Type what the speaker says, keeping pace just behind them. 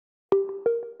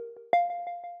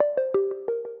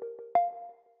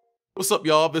What's up,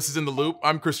 y'all? This is In the Loop.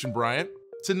 I'm Christian Bryant.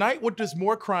 Tonight, what does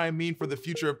more crime mean for the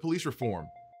future of police reform?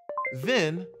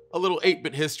 Then, a little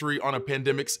 8-bit history on a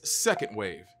pandemic's second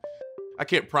wave. I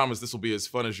can't promise this will be as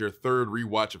fun as your third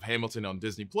rewatch of Hamilton on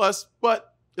Disney+,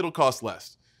 but it'll cost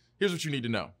less. Here's what you need to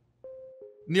know.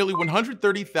 Nearly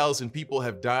 130,000 people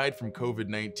have died from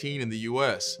COVID-19 in the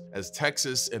US, as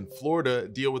Texas and Florida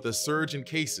deal with a surge in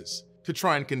cases. To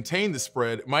try and contain the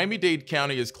spread, Miami-Dade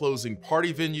County is closing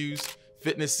party venues,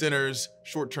 fitness centers,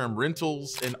 short-term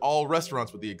rentals, and all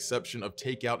restaurants with the exception of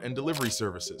takeout and delivery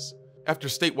services. After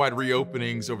statewide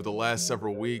reopenings over the last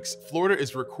several weeks, Florida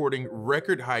is recording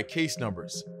record-high case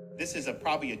numbers. This is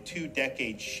probably a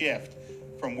 2-decade shift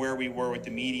from where we were with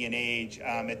the median age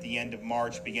at the end of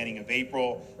March, beginning of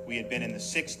April. We had been in the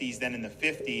 60s, then in the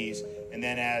 50s, and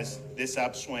then as this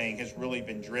upswing has really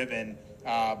been driven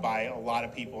by a lot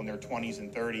of people in their 20s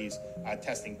and 30s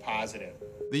testing positive.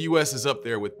 The US is up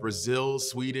there with Brazil,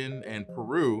 Sweden, and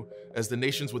Peru as the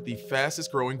nations with the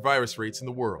fastest growing virus rates in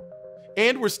the world.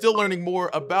 And we're still learning more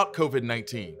about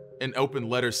COVID-19. An open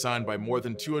letter signed by more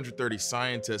than 230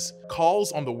 scientists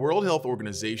calls on the World Health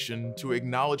Organization to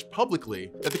acknowledge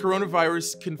publicly that the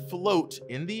coronavirus can float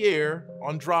in the air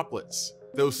on droplets.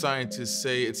 Those scientists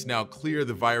say it's now clear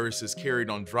the virus is carried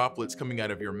on droplets coming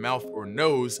out of your mouth or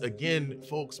nose. Again,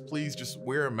 folks, please just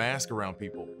wear a mask around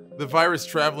people. The virus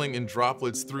traveling in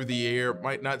droplets through the air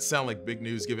might not sound like big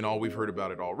news given all we've heard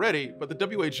about it already, but the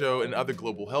WHO and other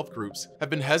global health groups have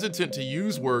been hesitant to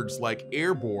use words like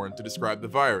airborne to describe the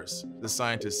virus. The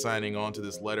scientists signing on to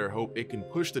this letter hope it can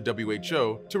push the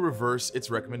WHO to reverse its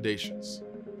recommendations.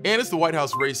 And as the White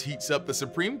House race heats up, the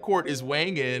Supreme Court is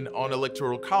weighing in on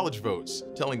electoral college votes,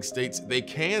 telling states they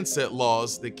can set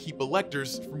laws that keep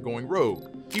electors from going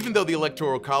rogue. Even though the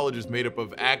Electoral College is made up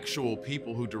of actual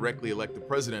people who directly elect the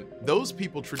president, those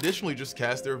people traditionally just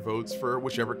cast their votes for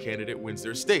whichever candidate wins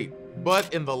their state.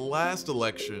 But in the last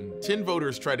election, 10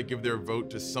 voters tried to give their vote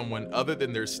to someone other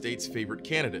than their state's favorite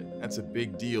candidate. That's a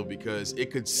big deal because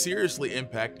it could seriously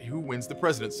impact who wins the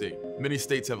presidency. Many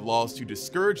states have laws to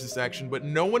discourage this action, but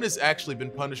no one has actually been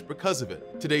punished because of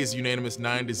it. Today's unanimous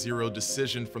 9-0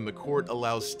 decision from the court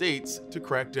allows states to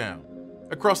crack down.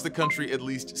 Across the country, at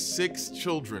least 6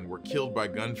 children were killed by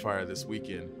gunfire this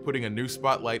weekend, putting a new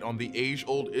spotlight on the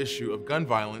age-old issue of gun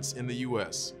violence in the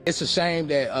U.S. It's a shame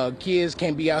that kids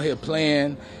can't be out here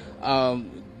playing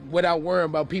without worrying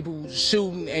about people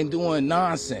shooting and doing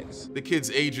nonsense. The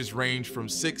kids' ages range from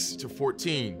 6 to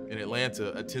 14. In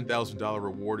Atlanta, a $10,000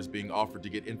 reward is being offered to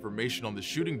get information on the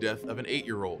shooting death of an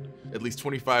 8-year-old. At least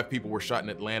 25 people were shot in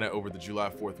Atlanta over the July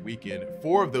 4th weekend.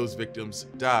 4 of those victims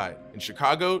died. In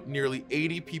Chicago, nearly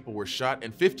 80 people were shot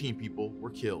and 15 people were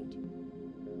killed.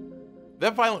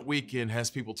 That violent weekend has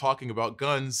people talking about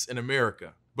guns in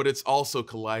America, but it's also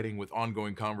colliding with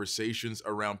ongoing conversations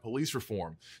around police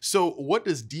reform. So what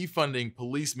does defunding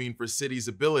police mean for cities'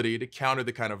 ability to counter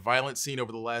the kind of violence seen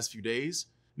over the last few days?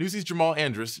 Newsy's Jamal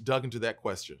Andrus dug into that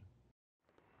question.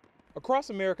 Across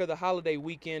America, the holiday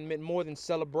weekend meant more than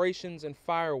celebrations and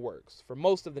fireworks. For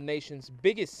most of the nation's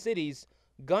biggest cities,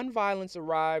 gun violence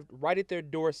arrived right at their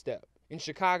doorstep. In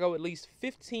Chicago, at least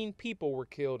 15 people were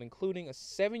killed, including a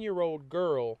 7-year-old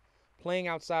girl playing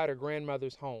outside her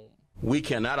grandmother's home. We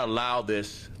cannot allow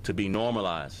this to be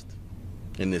normalized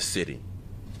in this city.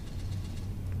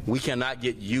 We cannot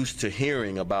get used to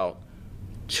hearing about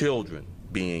children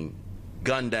being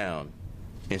gunned down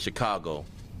in Chicago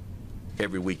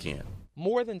every weekend.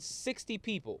 More than 60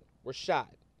 people were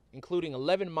shot, including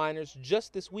 11 minors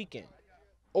just this weekend.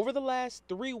 Over the last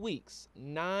 3 weeks,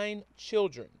 9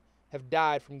 children have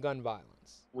died from gun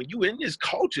violence. When you in this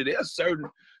culture, there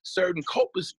are certain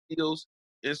coping skills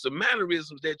and some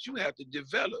mannerisms that you have to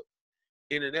develop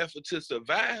in an effort to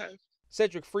survive.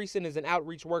 Cedric Friesen is an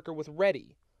outreach worker with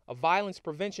READY, a violence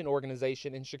prevention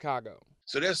organization in Chicago.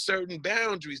 So there's certain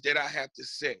boundaries that I have to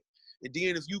set. And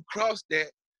then if you cross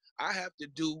that, I have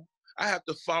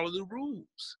to follow the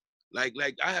rules. Like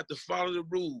I have to follow the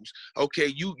rules.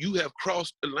 Okay, you have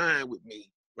crossed the line with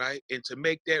me, right? And to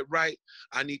make that right,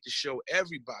 I need to show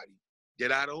everybody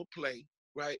that I don't play.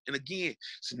 Right. And again,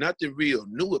 it's nothing real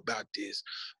new about this,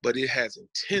 but it has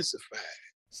intensified.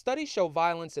 Studies show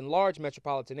violence in large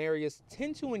metropolitan areas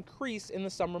tend to increase in the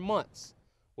summer months.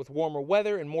 With warmer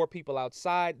weather and more people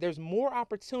outside, there's more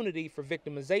opportunity for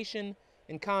victimization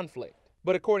and conflict.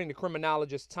 But according to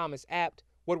criminologist Thomas Apt,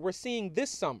 what we're seeing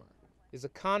this summer is a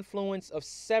confluence of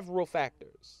several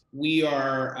factors. We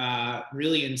are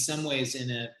really in some ways in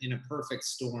a perfect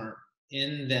storm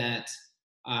in that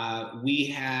we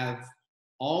have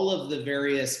all of the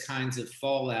various kinds of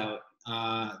fallout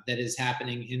that is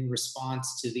happening in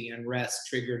response to the unrest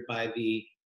triggered by the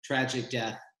tragic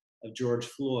death of George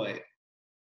Floyd,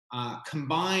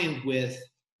 combined with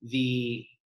the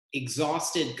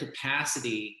exhausted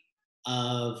capacity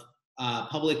of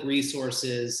public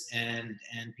resources and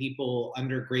people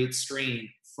under great strain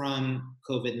from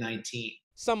COVID-19.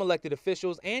 Some elected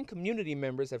officials and community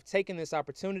members have taken this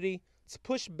opportunity to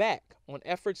push back on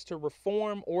efforts to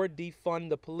reform or defund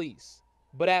the police.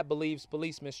 But Abt believes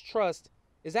police mistrust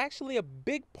is actually a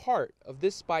big part of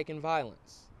this spike in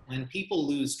violence. When people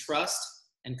lose trust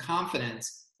and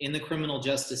confidence in the criminal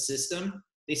justice system,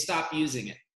 they stop using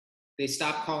it. They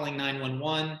stop calling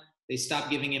 911. They stop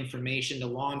giving information to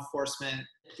law enforcement.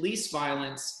 Police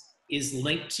violence is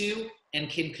linked to and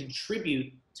can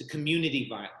contribute to community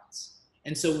violence.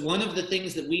 And so one of the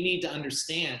things that we need to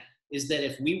understand is that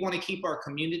if we want to keep our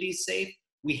communities safe,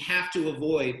 we have to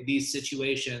avoid these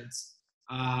situations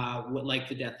like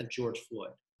the death of George Floyd.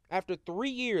 After 3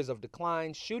 years of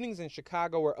decline, shootings in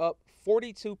Chicago are up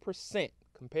 42%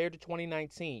 compared to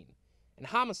 2019, and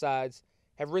homicides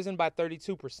have risen by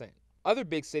 32%. Other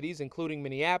big cities, including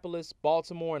Minneapolis,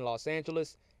 Baltimore, and Los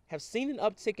Angeles, have seen an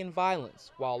uptick in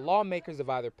violence, while lawmakers have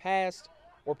either passed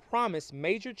or promised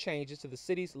major changes to the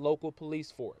city's local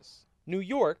police force. New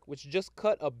York, which just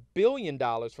cut $1 billion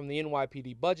from the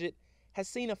NYPD budget, has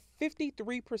seen a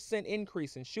 53%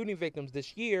 increase in shooting victims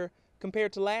this year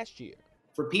compared to last year.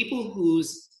 For people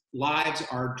whose lives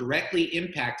are directly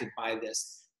impacted by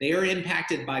this, they are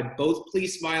impacted by both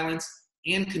police violence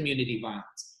and community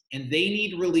violence, and they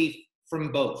need relief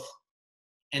from both.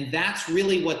 And that's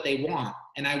really what they want.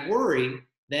 And I worry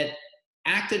that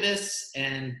activists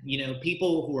and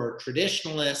people who are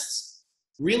traditionalists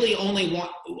really only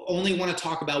want to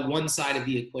talk about one side of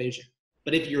the equation.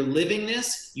 But if you're living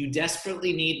this, you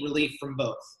desperately need relief from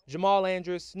both. Jamal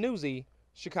Andrus, Newsy,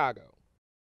 Chicago.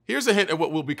 Here's a hint at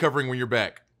what we'll be covering when you're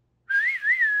back.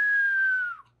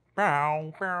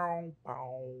 Bow, bow,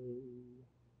 bow.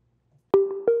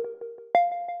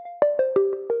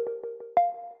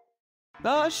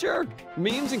 Sure.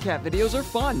 Memes and cat videos are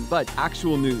fun, but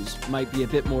actual news might be a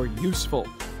bit more useful.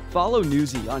 Follow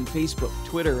Newsy on Facebook,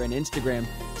 Twitter, and Instagram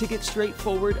to get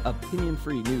straightforward,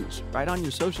 opinion-free news right on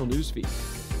your social news feed.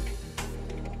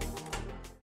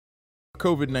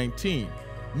 COVID-19.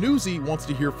 Newsy wants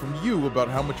to hear from you about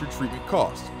how much your treatment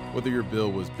cost. Whether your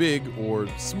bill was big or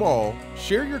small,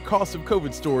 share your cost of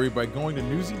COVID story by going to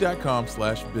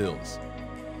newsy.com/bills.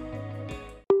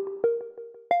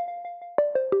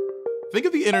 Think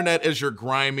of the internet as your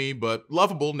grimy but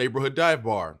lovable neighborhood dive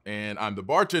bar, and I'm the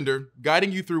bartender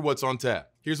guiding you through what's on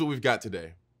tap. Here's what we've got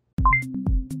today.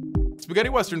 Spaghetti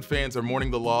Western fans are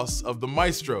mourning the loss of the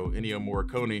maestro Ennio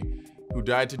Morricone, who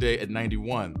died today at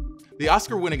 91. The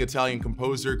Oscar-winning Italian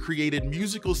composer created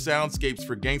musical soundscapes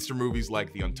for gangster movies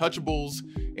like The Untouchables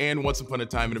and Once Upon a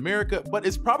Time in America, but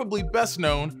is probably best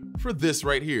known for this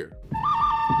right here.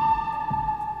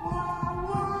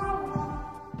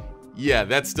 Yeah,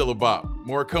 that's still a bop.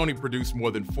 Morricone produced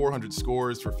more than 400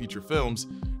 scores for feature films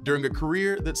during a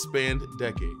career that spanned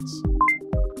decades.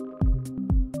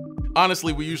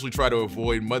 Honestly, we usually try to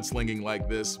avoid mudslinging like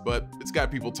this, but it's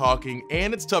got people talking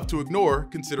and it's tough to ignore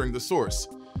considering the source.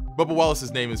 Bubba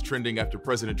Wallace's name is trending after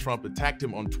President Trump attacked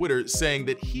him on Twitter, saying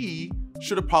that he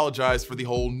should apologize for the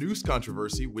whole noose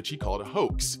controversy, which he called a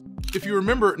hoax. If you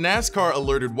remember, NASCAR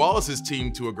alerted Wallace's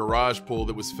team to a garage pole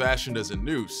that was fashioned as a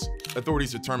noose.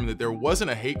 Authorities determined that there wasn't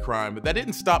a hate crime, but that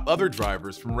didn't stop other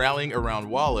drivers from rallying around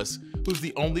Wallace, who's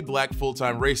the only black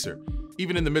full-time racer.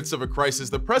 Even in the midst of a crisis,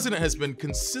 the president has been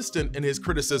consistent in his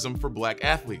criticism for black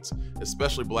athletes,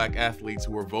 especially black athletes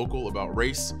who are vocal about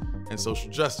race and social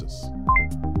justice.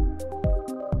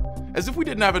 As if we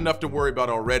didn't have enough to worry about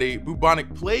already,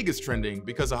 bubonic plague is trending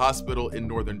because a hospital in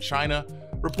northern China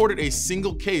reported a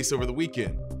single case over the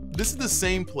weekend. This is the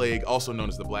same plague, also known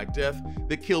as the Black Death,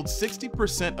 that killed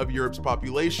 60% of Europe's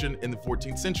population in the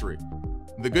 14th century.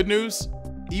 The good news?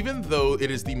 Even though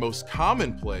it is the most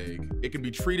common plague, it can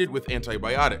be treated with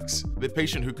antibiotics. The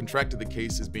patient who contracted the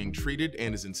case is being treated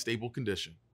and is in stable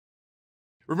condition.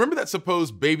 Remember that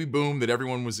supposed baby boom that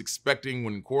everyone was expecting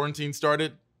when quarantine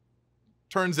started?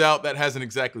 Turns out that hasn't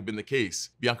exactly been the case.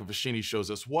 Bianca Fascini shows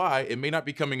us why it may not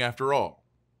be coming after all.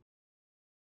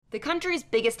 The country's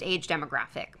biggest age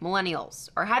demographic, millennials,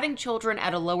 are having children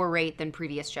at a lower rate than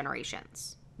previous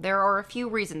generations. There are a few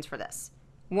reasons for this.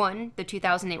 One, the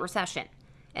 2008 recession.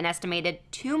 An estimated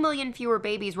 2 million fewer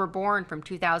babies were born from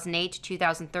 2008 to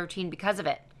 2013 because of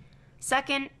it.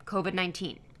 Second,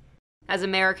 COVID-19. As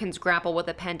Americans grapple with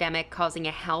a pandemic causing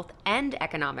a health and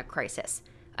economic crisis,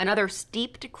 another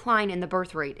steep decline in the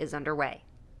birth rate is underway.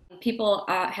 People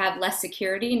have less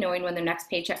security knowing when their next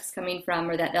paycheck's coming from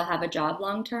or that they'll have a job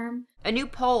long term. A new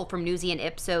poll from Newsy and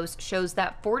Ipsos shows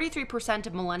that 43%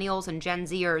 of millennials and Gen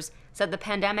Zers said the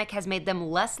pandemic has made them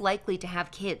less likely to have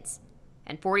kids.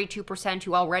 And 42%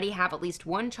 who already have at least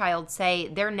one child say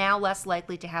they're now less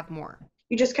likely to have more.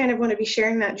 You just kind of want to be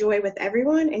sharing that joy with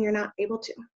everyone, and you're not able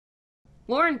to.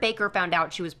 Lauren Baker found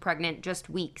out she was pregnant just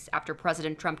weeks after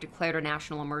President Trump declared a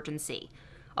national emergency.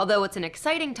 Although it's an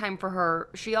exciting time for her,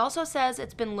 she also says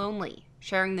it's been lonely,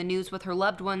 sharing the news with her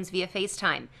loved ones via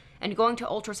FaceTime and going to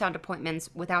ultrasound appointments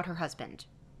without her husband.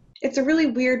 It's a really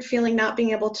weird feeling not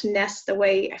being able to nest the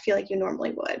way I feel like you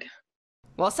normally would.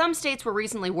 While some states were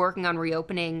recently working on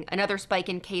reopening, another spike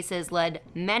in cases led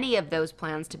many of those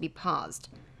plans to be paused,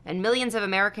 and millions of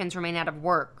Americans remain out of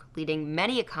work, leading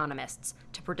many economists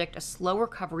to predict a slow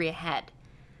recovery ahead.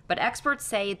 But experts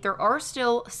say there are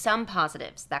still some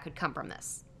positives that could come from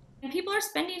this. And people are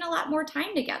spending a lot more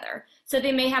time together, so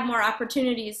they may have more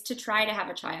opportunities to try to have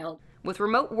a child. With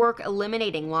remote work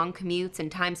eliminating long commutes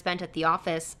and time spent at the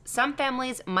office, some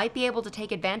families might be able to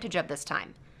take advantage of this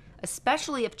time,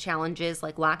 especially if challenges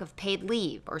like lack of paid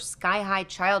leave or sky-high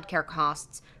childcare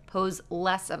costs pose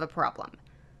less of a problem.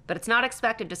 But it's not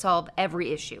expected to solve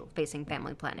every issue facing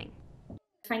family planning.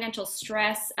 Financial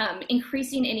stress,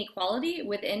 increasing inequality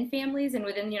within families and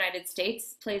within the United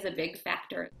States plays a big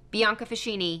factor. Bianca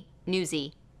Ficini,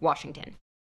 Newsy, Washington.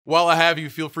 While I have you,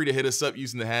 feel free to hit us up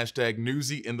using the hashtag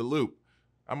 #NewsyInTheLoop.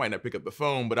 I might not pick up the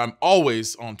phone, but I'm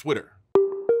always on Twitter.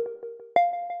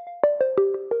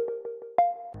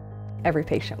 Every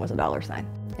patient was a dollar sign.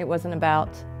 It wasn't about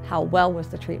how well was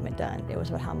the treatment done. It was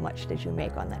about how much did you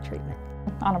make on that treatment.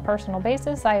 On a personal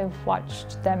basis, I've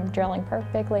watched them drilling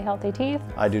perfectly healthy teeth.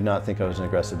 I do not think I was an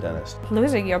aggressive dentist.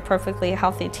 Losing your perfectly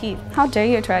healthy teeth. How dare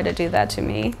you try to do that to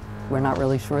me? We're not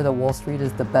really sure that Wall Street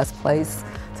is the best place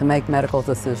to make medical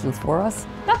decisions for us.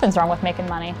 Nothing's wrong with making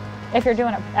money. If you're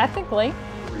doing it ethically,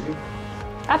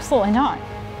 absolutely not.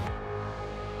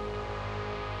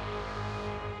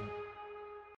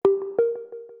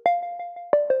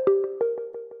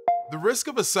 The risk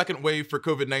of a second wave for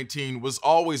COVID-19 was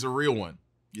always a real one.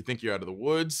 You think you're out of the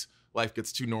woods, life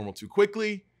gets too normal too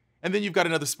quickly, and then you've got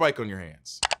another spike on your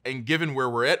hands. And given where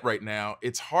we're at right now,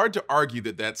 it's hard to argue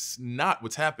that that's not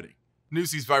what's happening.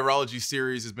 Newsy's virology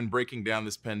series has been breaking down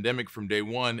this pandemic from day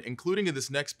one, including in this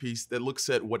next piece that looks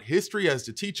at what history has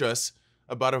to teach us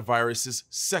about a virus's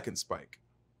second spike.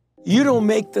 You don't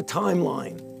make the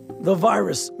timeline. The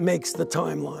virus makes the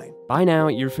timeline. By now,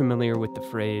 you're familiar with the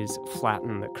phrase,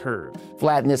 flatten the curve.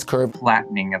 Flatten this curve.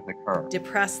 Flattening of the curve.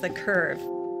 Depress the curve.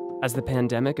 As the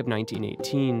pandemic of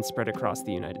 1918 spread across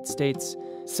the United States,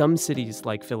 some cities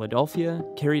like Philadelphia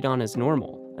carried on as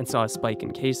normal and saw a spike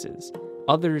in cases.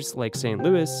 Others, like St.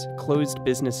 Louis, closed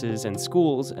businesses and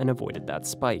schools and avoided that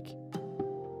spike.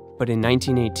 But in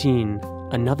 1918,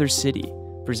 another city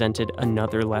presented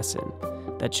another lesson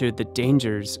that showed the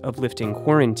dangers of lifting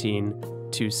quarantine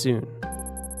too soon.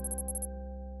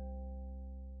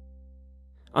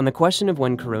 On the question of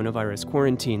when coronavirus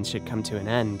quarantines should come to an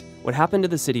end, what happened to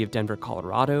the city of Denver,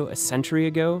 Colorado a century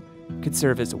ago could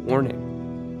serve as a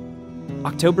warning.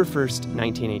 October 1st,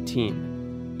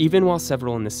 1918. Even while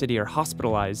several in the city are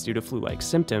hospitalized due to flu-like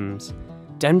symptoms,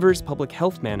 Denver's public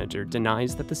health manager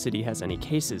denies that the city has any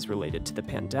cases related to the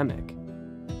pandemic.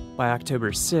 By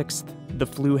October 6th, the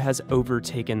flu has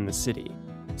overtaken the city.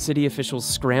 City officials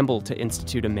scramble to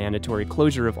institute a mandatory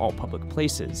closure of all public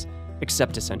places,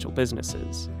 except essential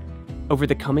businesses. Over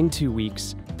the coming 2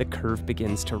 weeks, the curve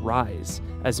begins to rise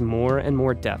as more and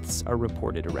more deaths are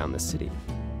reported around the city.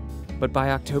 But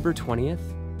by October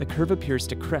 20th, the curve appears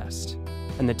to crest,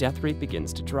 and the death rate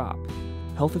begins to drop.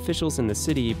 Health officials in the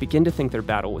city begin to think their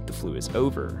battle with the flu is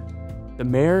over. The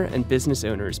mayor and business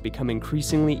owners become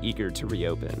increasingly eager to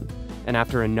reopen, and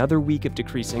after another week of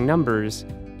decreasing numbers,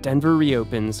 Denver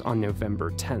reopens on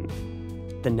November 10th.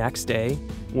 The next day,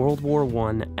 World War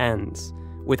I ends.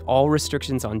 With all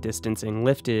restrictions on distancing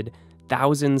lifted,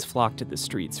 thousands flocked to the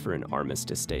streets for an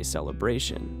Armistice Day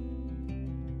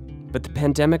celebration. But the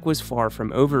pandemic was far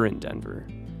from over in Denver.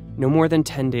 No more than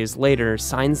 10 days later,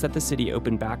 signs that the city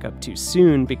opened back up too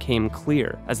soon became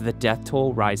clear as the death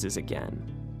toll rises again.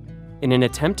 In an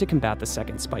attempt to combat the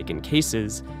second spike in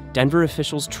cases, Denver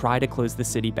officials try to close the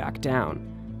city back down,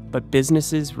 but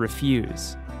businesses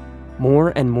refuse.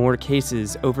 More and more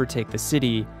cases overtake the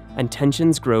city, and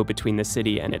tensions grow between the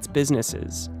city and its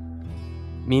businesses.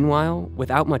 Meanwhile,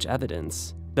 without much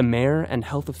evidence, the mayor and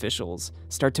health officials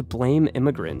start to blame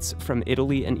immigrants from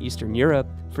Italy and Eastern Europe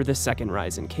for the second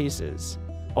rise in cases.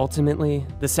 Ultimately,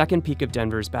 the second peak of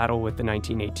Denver's battle with the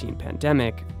 1918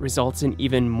 pandemic results in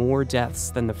even more deaths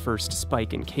than the first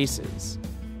spike in cases.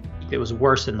 It was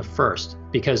worse than the first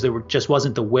because there just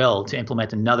wasn't the will to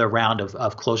implement another round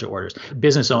of closure orders.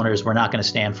 Business owners were not going to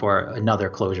stand for another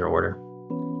closure order.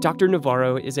 Dr.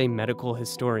 Navarro is a medical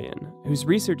historian whose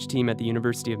research team at the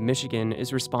University of Michigan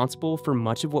is responsible for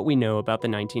much of what we know about the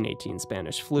 1918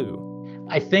 Spanish flu.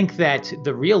 I think that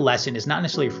the real lesson is not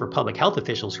necessarily for public health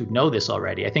officials who know this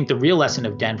already. I think the real lesson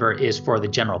of Denver is for the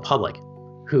general public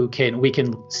we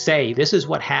can say this is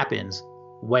what happens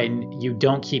when you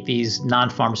don't keep these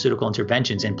non-pharmaceutical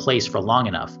interventions in place for long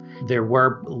enough. There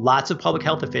were lots of public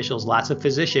health officials, lots of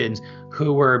physicians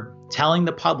who were telling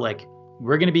the public,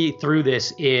 we're going to be through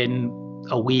this in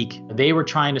a week. They were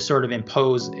trying to sort of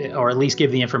impose, or at least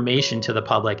give the information to the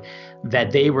public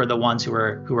that they were the ones who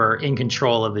were in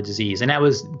control of the disease. And that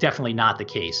was definitely not the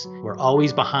case. We're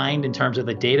always behind in terms of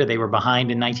the data. They were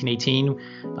behind in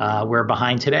 1918. We're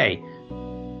behind today.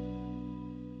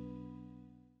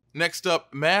 Next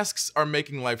up, masks are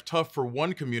making life tough for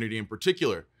one community in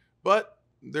particular, but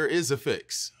there is a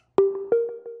fix.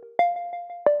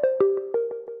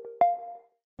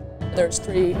 There's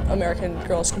 3 American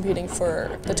girls competing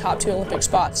for the top 2 Olympic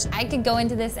spots. I could go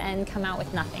into this and come out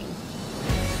with nothing.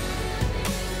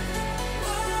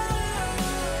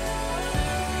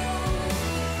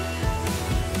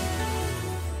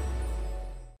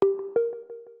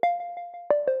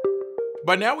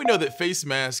 By now we know that face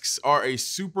masks are a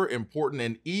super important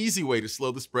and easy way to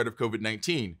slow the spread of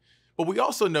COVID-19. But we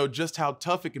also know just how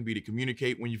tough it can be to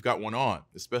communicate when you've got one on,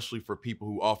 especially for people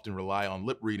who often rely on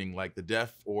lip reading like the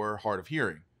deaf or hard of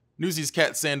hearing. Newsy's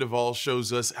Kat Sandoval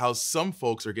shows us how some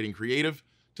folks are getting creative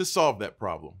to solve that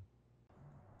problem.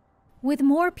 With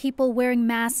more people wearing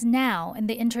masks now in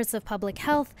the interest of public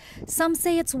health, some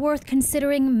say it's worth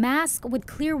considering masks with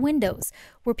clear windows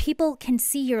where people can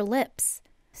see your lips.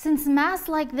 Since masks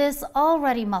like this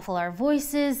already muffle our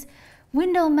voices,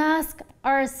 window masks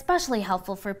are especially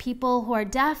helpful for people who are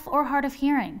deaf or hard of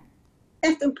hearing.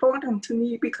 It's important to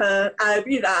me because I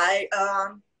rely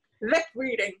on lip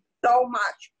reading so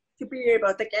much to be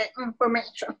able to get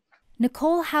information.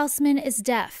 Nicole Hausman is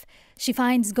deaf. She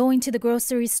finds going to the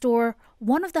grocery store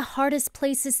one of the hardest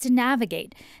places to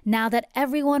navigate now that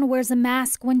everyone wears a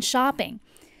mask when shopping.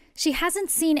 She hasn't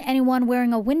seen anyone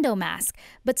wearing a window mask,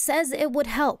 but says it would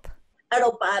help. I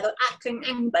don't bother asking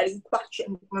anybody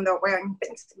questions when they're wearing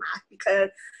face masks because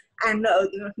I know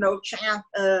there's no chance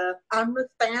of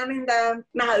understanding them.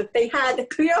 Now, if they had a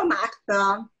clear mask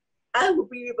on, I would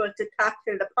be able to talk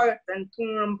to the person, to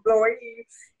an employee,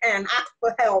 and ask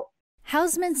for help.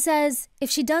 Hausman says if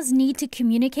she does need to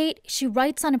communicate, she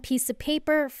writes on a piece of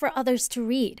paper for others to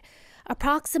read.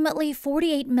 Approximately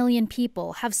 48 million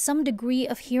people have some degree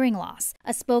of hearing loss.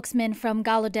 A spokesman from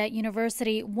Gallaudet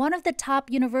University, one of the top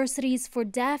universities for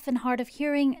deaf and hard of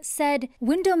hearing, said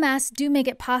window masks do make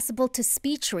it possible to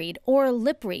speech read or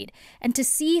lip read and to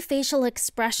see facial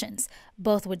expressions,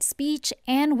 both with speech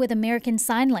and with American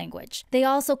Sign Language. They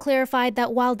also clarified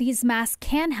that while these masks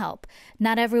can help,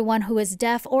 not everyone who is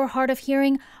deaf or hard of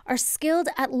hearing are skilled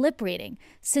at lip reading,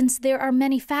 since there are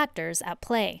many factors at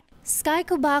play. Sky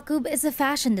Kubakub is a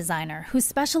fashion designer who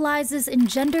specializes in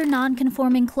gender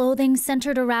non-conforming clothing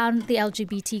centered around the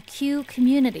LGBTQ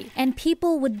community and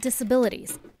people with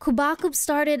disabilities. Kubakub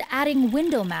started adding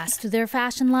window masks to their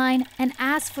fashion line and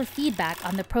asked for feedback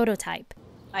on the prototype.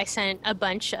 I sent a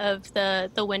bunch of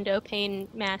the window pane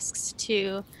masks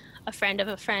to a friend of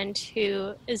a friend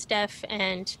who is deaf,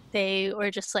 and they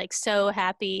were just like so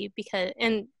happy because,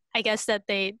 and I guess that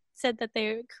they said that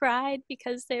they cried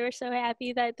because they were so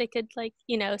happy that they could, like,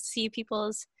 you know, see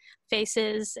people's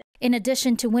faces. In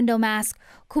addition to window masks,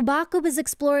 Kubakub is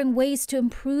exploring ways to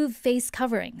improve face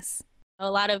coverings.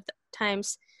 A lot of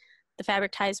times the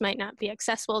fabric ties might not be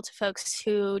accessible to folks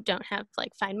who don't have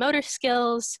like fine motor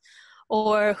skills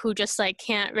or who just like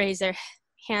can't raise their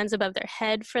hands above their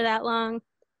head for that long.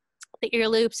 The ear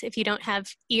loops, if you don't have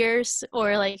ears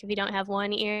or like if you don't have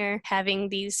one ear, having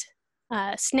these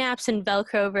snaps and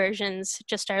Velcro versions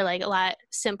just are like a lot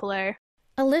simpler.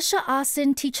 Alicia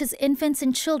Austin teaches infants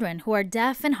and children who are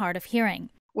deaf and hard of hearing.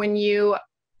 When you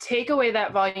take away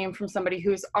that volume from somebody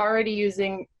who's already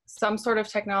using some sort of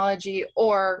technology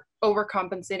or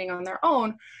overcompensating on their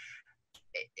own,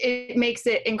 it makes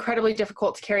it incredibly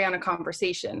difficult to carry on a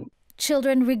conversation.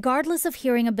 Children, regardless of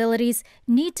hearing abilities,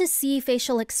 need to see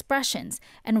facial expressions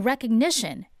and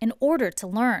recognition in order to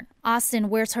learn. Austin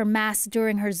wears her mask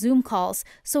during her Zoom calls,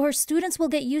 so her students will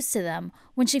get used to them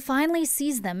when she finally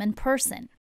sees them in person.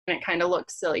 And it kind of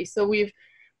looks silly. So we've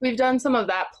We've done some of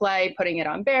that play, putting it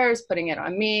on bears, putting it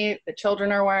on me. The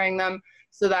children are wearing them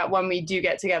so that when we do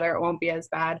get together, it won't be as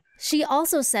bad. She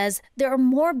also says there are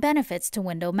more benefits to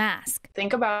window mask.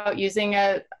 Think about using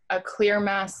a clear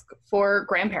mask for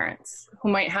grandparents who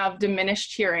might have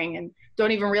diminished hearing and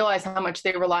don't even realize how much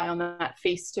they rely on that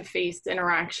face-to-face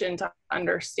interaction to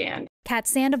understand. Kat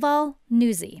Sandoval,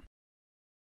 Newsy.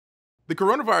 The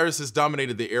coronavirus has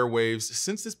dominated the airwaves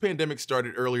since this pandemic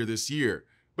started earlier this year,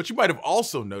 but you might have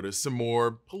also noticed some more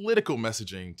political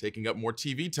messaging taking up more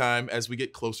TV time as we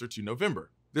get closer to November.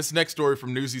 This next story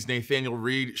from Newsy's Nathaniel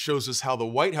Reed shows us how the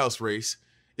White House race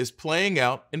is playing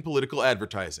out in political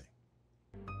advertising.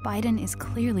 Biden is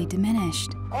clearly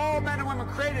diminished. All men and women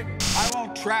created. I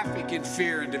won't traffic in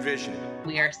fear and division.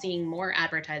 We are seeing more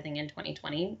advertising in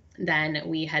 2020 than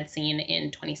we had seen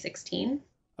in 2016.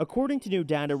 According to new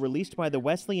data released by the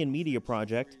Wesleyan Media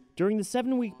Project, during the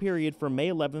 7-week period from May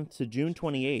 11th to June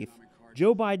 28th,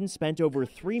 Joe Biden spent over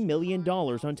 $3 million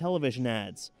on television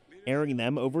ads, airing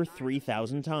them over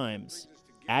 3,000 times.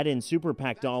 Add in super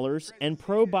PAC dollars, and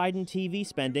pro-Biden TV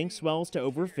spending swells to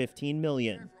over $15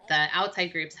 million. The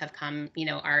outside groups have come,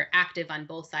 are active on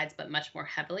both sides, but much more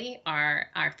heavily are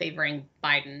favoring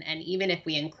Biden. And even if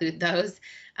we include those,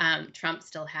 Trump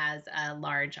still has a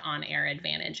large on-air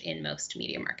advantage in most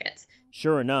media markets.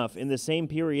 Sure enough, in the same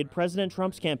period, President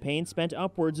Trump's campaign spent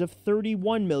upwards of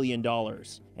 $31 million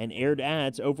and aired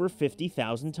ads over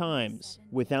 50,000 times,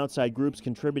 with outside groups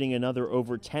contributing another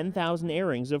over 10,000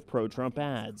 airings of pro-Trump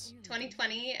ads.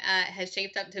 2020 has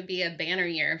shaped up to be a banner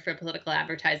year for political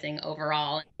advertising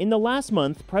overall. In the last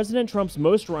month, President Trump's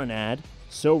most run ad,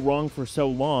 So Wrong for So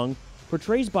Long,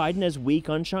 portrays Biden as weak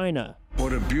on China.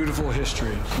 What a beautiful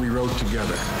history we wrote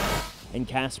together. And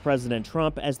casts President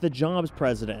Trump as the jobs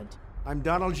president. I'm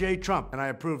Donald J. Trump, and I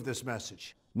approve this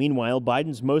message. Meanwhile,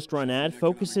 Biden's most run ad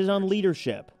focuses on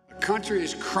leadership. The country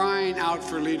is crying out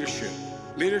for leadership.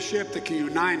 Leadership that can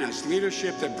unite us.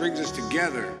 Leadership that brings us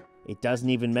together. It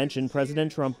doesn't even mention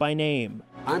President Trump by name.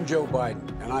 I'm Joe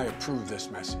Biden, and I approve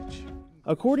this message.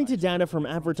 According to data from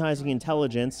Advertising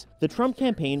Intelligence, the Trump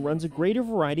campaign runs a greater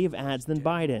variety of ads than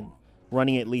Biden,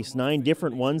 running at least 9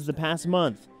 different ones the past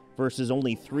month, versus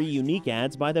only 3 unique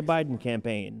ads by the Biden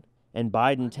campaign. And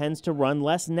Biden tends to run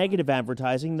less negative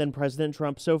advertising than President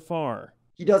Trump so far.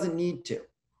 He doesn't need to.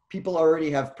 People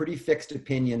already have pretty fixed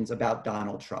opinions about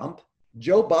Donald Trump.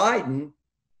 Joe Biden,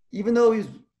 even though he's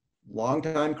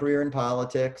long-time career in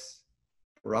politics,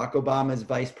 Barack Obama's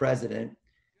vice president,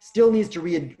 still needs to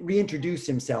reintroduce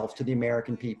himself to the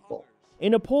American people.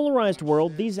 In a polarized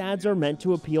world, these ads are meant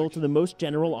to appeal to the most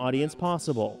general audience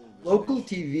possible. Local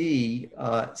TV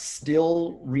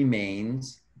still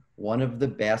remains one of the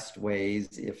best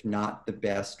ways, if not the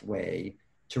best way,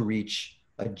 to reach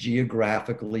a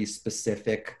geographically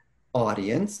specific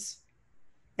audience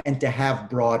and to have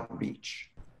broad reach.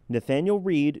 Nathaniel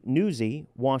Reed, Newsy,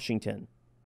 Washington.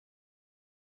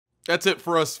 That's it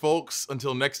for us, folks.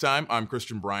 Until next time, I'm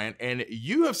Christian Bryant, and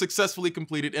you have successfully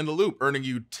completed In the Loop, earning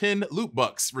you 10 Loop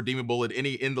Bucks, redeemable at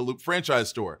any In the Loop franchise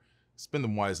store. Spend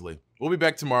them wisely. We'll be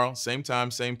back tomorrow, same time,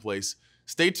 same place.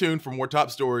 Stay tuned for more top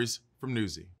stories from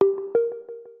Newsy.